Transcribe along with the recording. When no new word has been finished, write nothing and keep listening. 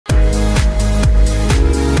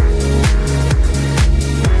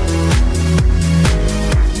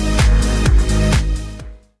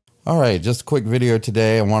All right, just a quick video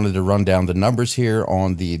today. I wanted to run down the numbers here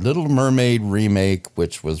on the Little Mermaid remake,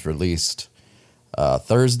 which was released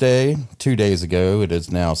Thursday, 2 days ago. It is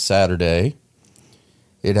now Saturday.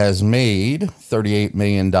 It has made $38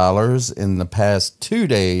 million in the past 2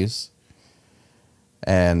 days,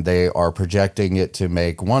 and they are projecting it to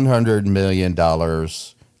make $100 million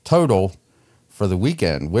total for the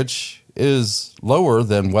weekend, which is lower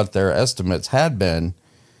than what their estimates had been,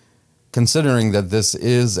 considering that this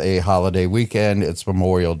is a holiday weekend. It's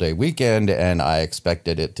Memorial Day weekend, and I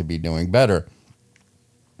expected it to be doing better.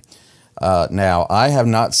 Now, I have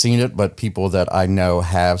not seen it, but people that I know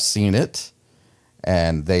have seen it,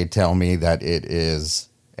 and they tell me that it is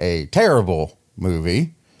a terrible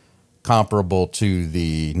movie, comparable to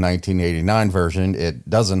the 1989 version. It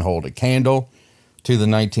doesn't hold a candle to the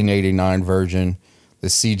 1989 version. The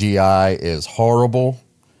CGI is horrible.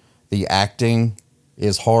 The acting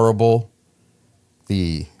is horrible.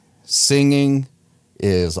 The singing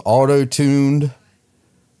is auto-tuned,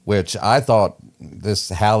 which I thought this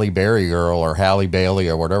Halle Berry girl, or Halle Bailey,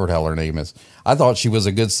 or whatever the hell her name is, I thought she was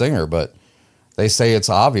a good singer, but they say it's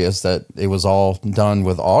obvious that it was all done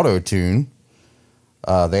with auto-tune.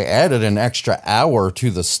 They added an extra hour to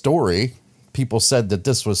the story. People said that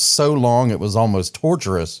this was so long it was almost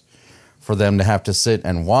torturous for them to have to sit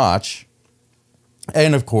and watch.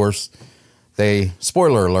 And of course,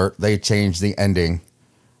 spoiler alert, they changed the ending.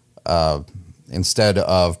 Instead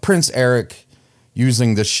of Prince Eric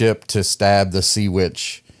using the ship to stab the sea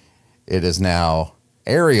witch, it is now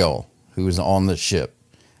Ariel who is on the ship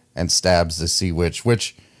and stabs the sea witch,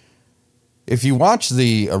 which, if you watch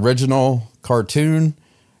the original cartoon,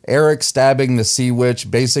 Eric stabbing the sea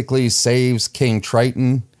witch basically saves King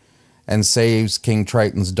Triton and saves King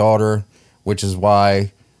Triton's daughter, which is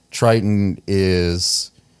why Triton is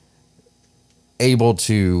able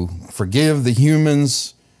to forgive the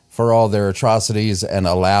humans for all their atrocities and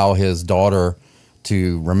allow his daughter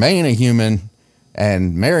to remain a human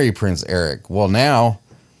and marry Prince Eric. Well, now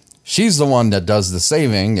she's the one that does the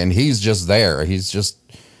saving, and he's just there. He's just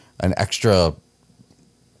an extra.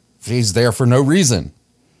 He's there for no reason.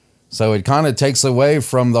 So it kind of takes away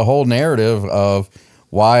from the whole narrative of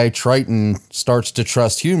why Triton starts to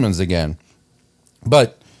trust humans again.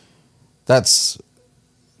 But that's,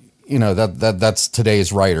 you know, that's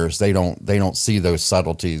today's writers. They don't see those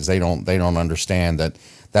subtleties. They don't understand that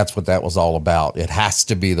that's what that was all about. It has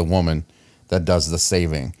to be the woman that does the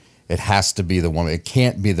saving. It has to be the woman. It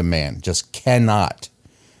can't be the man. Just cannot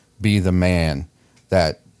be the man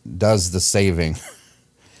that does the saving.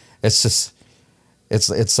 It's just,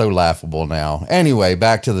 it's so laughable now. Anyway,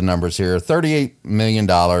 back to the numbers here. $38 million.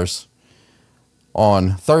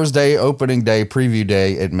 On Thursday, opening day, preview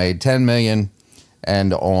day, it made $10 million.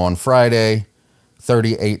 And on Friday,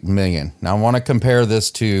 $38 million. Now, I want to compare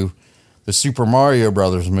this to the Super Mario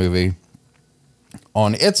Brothers movie.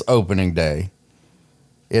 On its opening day,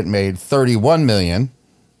 it made $31 million.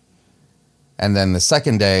 And then the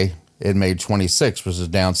second day, it made 26, which is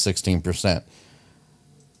down 16%.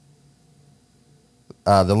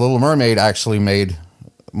 The Little Mermaid actually made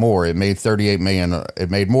more. It made $38 million.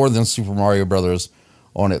 It made more than Super Mario Brothers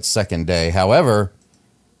on its second day. However,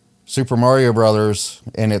 Super Mario Brothers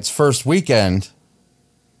in its first weekend,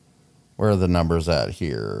 where are the numbers at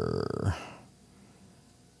here?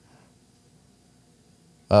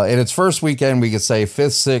 In its first weekend, we could say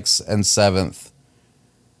 5th, 6th, and 7th,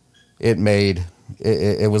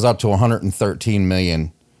 it was up to 113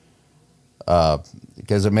 million.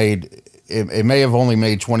 Because it may have only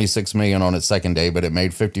made 26 million on its second day, but it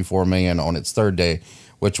made 54 million on its third day,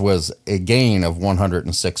 which was a gain of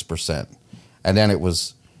 106%. And then it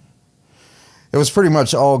was pretty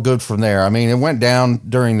much all good from there. I mean, it went down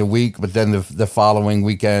during the week, but then the following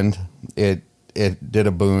weekend, it did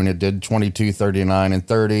a boon. It did 22, 39, and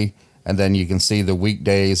 30. And then you can see the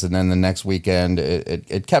weekdays, and then the next weekend,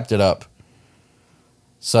 it kept it up.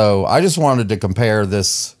 So I just wanted to compare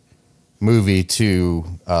this movie to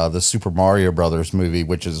the Super Mario Brothers movie,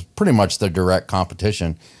 which is pretty much the direct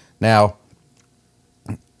competition. Now,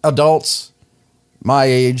 adults my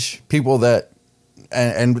age, people that,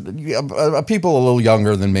 and people a little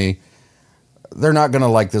younger than me, they're not going to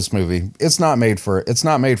like this movie. It's not made for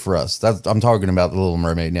us. I'm talking about The Little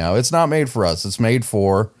Mermaid now. It's not made for us. It's made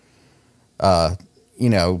for, 5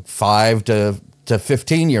 to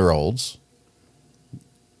 15-year-olds,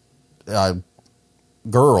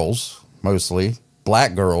 girls, mostly,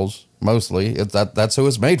 black girls, mostly. That's who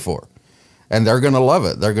it's made for. And they're going to love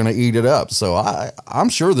it. They're going to eat it up. So I'm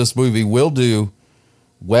sure this movie will do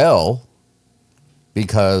well,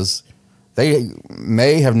 because they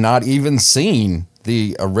may have not even seen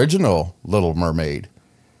the original Little Mermaid.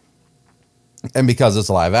 And because it's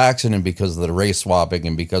live action and because of the race swapping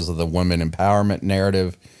and because of the women empowerment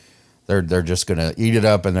narrative, they're just going to eat it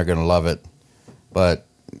up and they're going to love it. But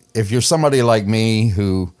if you're somebody like me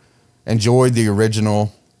who enjoyed the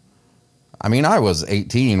original, I mean, I was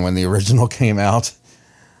 18 when the original came out,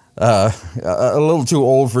 a little too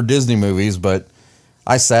old for Disney movies, but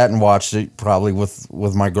I sat and watched it probably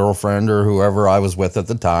with my girlfriend or whoever I was with at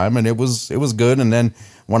the time, and it was good. And then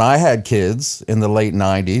when I had kids in the late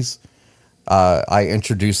 90s, I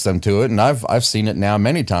introduced them to it, and I've seen it now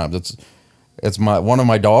many times. It's one of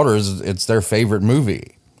my daughters. It's their favorite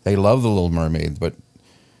movie. They love The Little Mermaid, but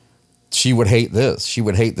she would hate this. She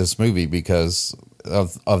would hate this movie because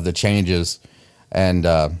of the changes and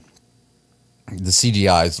the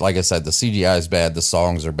CGI. Like I said, the CGI is bad. The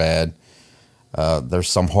songs are bad. There's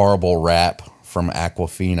some horrible rap from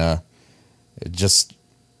Aquafina. Just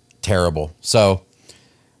terrible. So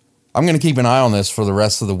I'm going to keep an eye on this for the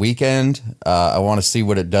rest of the weekend. I want to see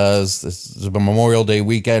what it does. This is a Memorial Day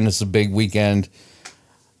weekend. It's a big weekend.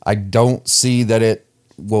 I don't see that it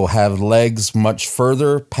will have legs much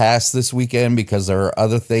further past this weekend because there are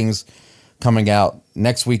other things coming out.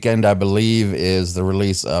 Next weekend, I believe, is the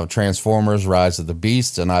release of Transformers: Rise of the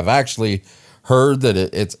Beast, and I've actually heard that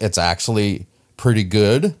it's actually pretty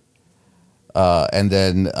good. And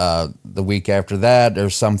then the week after that,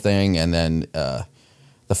 there's something, and then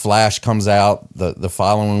The Flash comes out the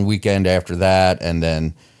following weekend after that, and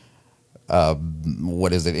then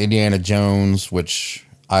what is it, Indiana Jones, which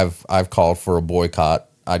I've called for a boycott.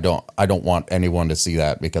 I don't want anyone to see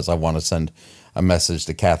that because I want to send a message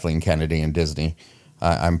to Kathleen Kennedy and Disney.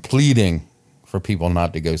 I'm pleading for people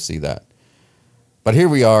not to go see that. But here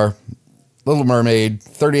we are, Little Mermaid,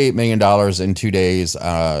 $38 million in 2 days.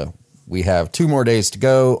 We have 2 more days to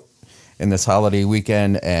go in this holiday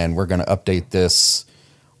weekend, and we're going to update this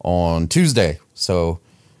on Tuesday. So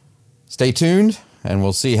stay tuned, and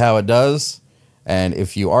we'll see how it does. And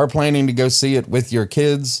if you are planning to go see it with your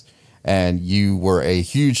kids and you were a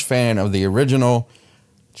huge fan of the original,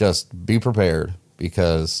 just be prepared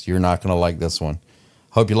because you're not going to like this one.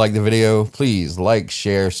 Hope you like the video. Please like,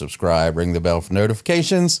 share, subscribe, ring the bell for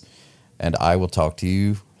notifications, and I will talk to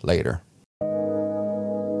you later.